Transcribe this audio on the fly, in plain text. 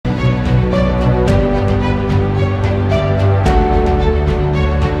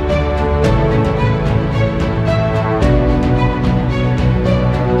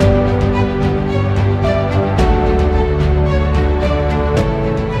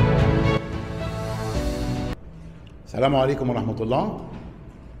Assalamu alaikum wa rahmatullah.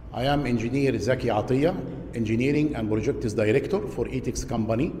 I am engineer Zaki Atiyah, engineering and projects director for ETX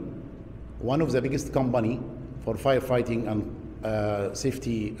company, one of the biggest company for firefighting and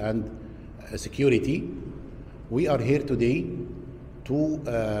safety and security. We are here today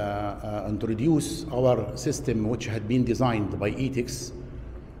to introduce our system, which had been designed by ETX,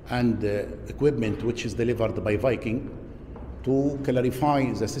 and equipment which is delivered by Viking, to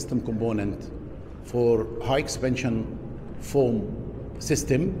clarify the system component for high expansion foam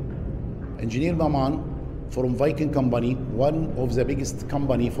system. Engineer Maman from Viking company, one of the biggest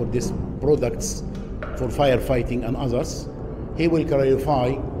company for these products for firefighting and others, he will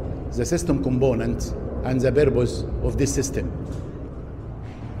clarify the system component and the purpose of this system.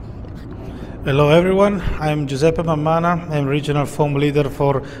 Hello everyone, I'm Giuseppe Mammana. I'm regional foam leader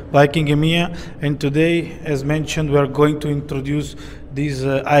for Viking EMEA, and today, as mentioned, we are going to introduce this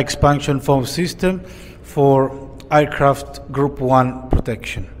high expansion foam system for aircraft Group 1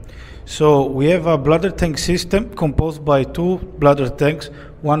 protection. So we have a bladder tank system composed by two bladder tanks,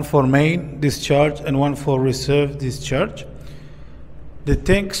 one for main discharge and one for reserve discharge.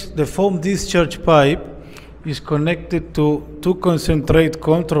 The foam discharge pipe is connected to two concentrate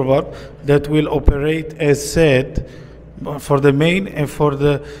control valves that will operate as said for the main and for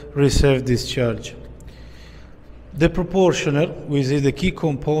the reserve discharge. The proportioner, which is the key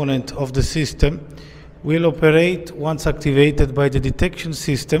component of the system, will operate once activated by the detection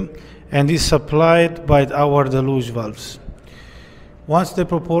system and is supplied by our deluge valves. Once the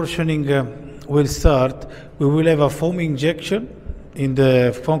proportioning will start, we will have a foam injection in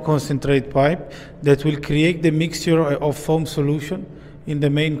the foam concentrate pipe that will create the mixture of foam solution in the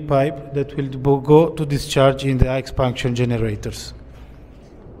main pipe that will go to discharge in the high expansion generators.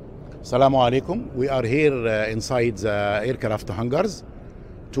 Assalamu alaikum. We are here inside the aircraft hangars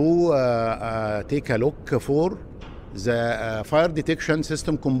to take a look for the fire detection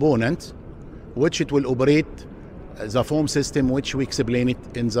system component, which it will operate the foam system, which we explained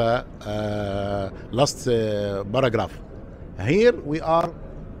it in the last paragraph. Here we are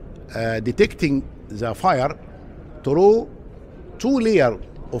detecting the fire through two layers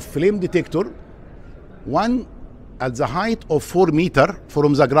of flame detector, one at the height of 4 meters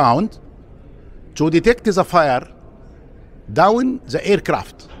from the ground to detect the fire down the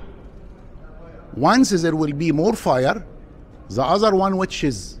aircraft. Once there will be more fire, the other one, which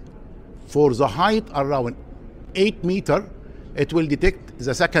is for the height around 8 meters, it will detect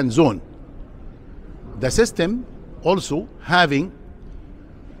the second zone. The system also having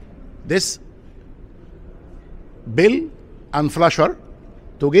this bell and flasher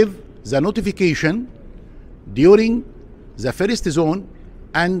to give the notification during the first zone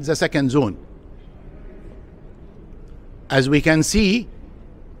and the second zone. As we can see,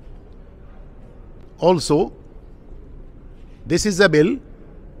 also this is the bell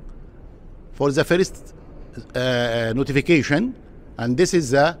for the first notification, and this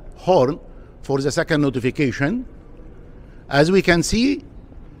is the horn for the second notification. As we can see,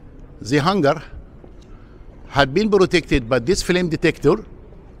 the hangar had been protected by this flame detector.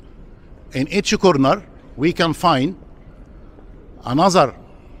 In each corner we can find another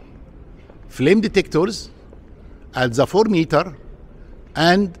flame detectors at the 4 meter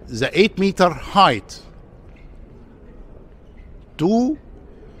and the 8 meter height to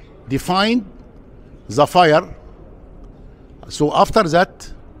define the fire. So after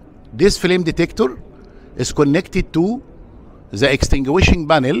that, this flame detector is connected to the extinguishing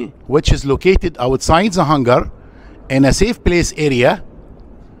panel, which is located outside the hangar in a safe place area.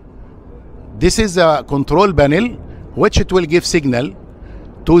 This is a control panel which it will give signal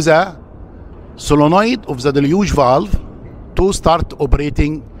to the solenoid of the deluge valve to start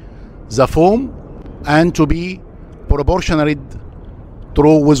operating the foam and to be proportioned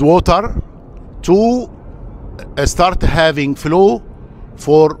through with water to start having flow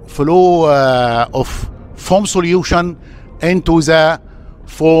of foam solution into the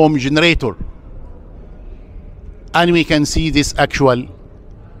foam generator. And we can see this actual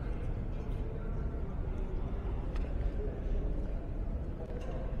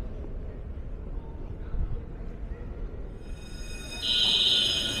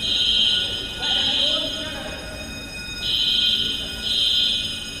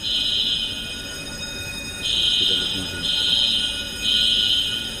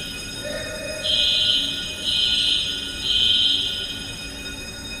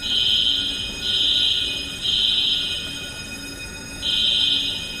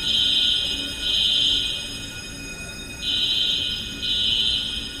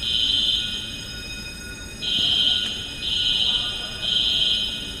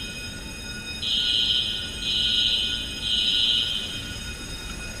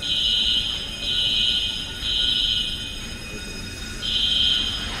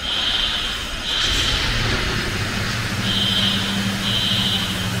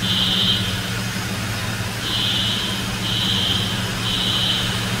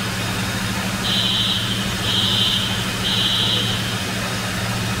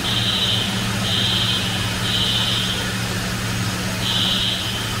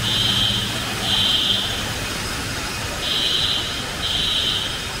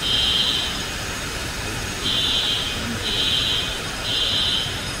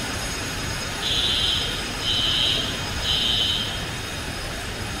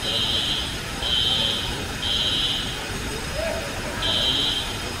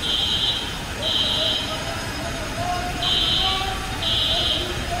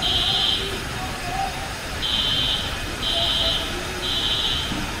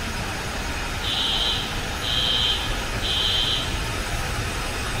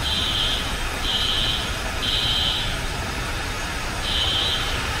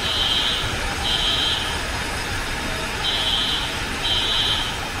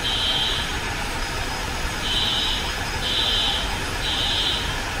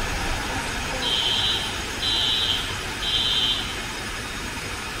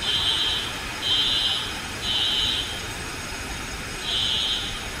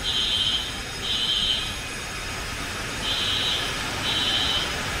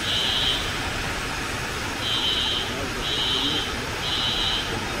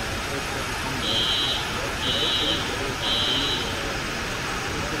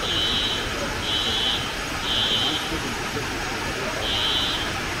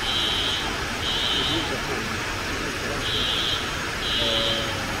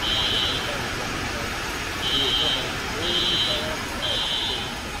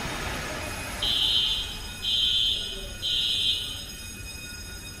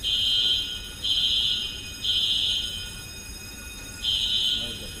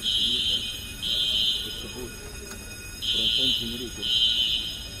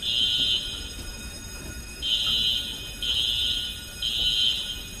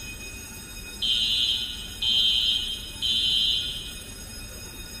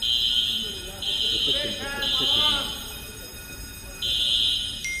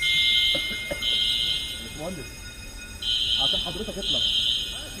باشمهندس عشان حضرتك اطلع.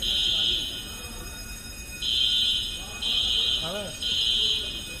 خلاص.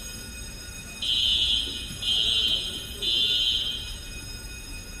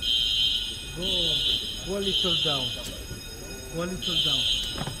 Go a little down. Go a little down.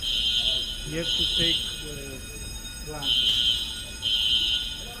 You have to take the plant.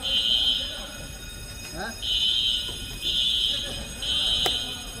 ها؟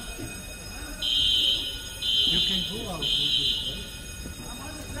 You can go out with this, right?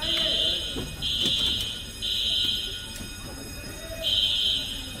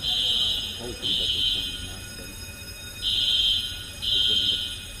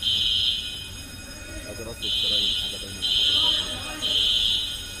 دراسة السراير حاجة دايما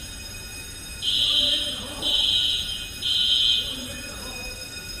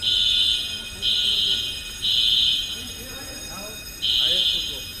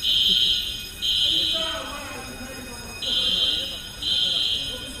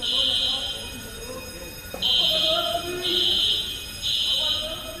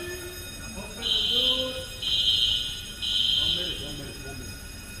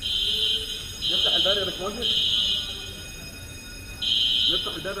نفتح الباب يا باشمهندس.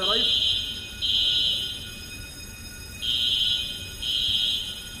 نفتح الباب يا ريس.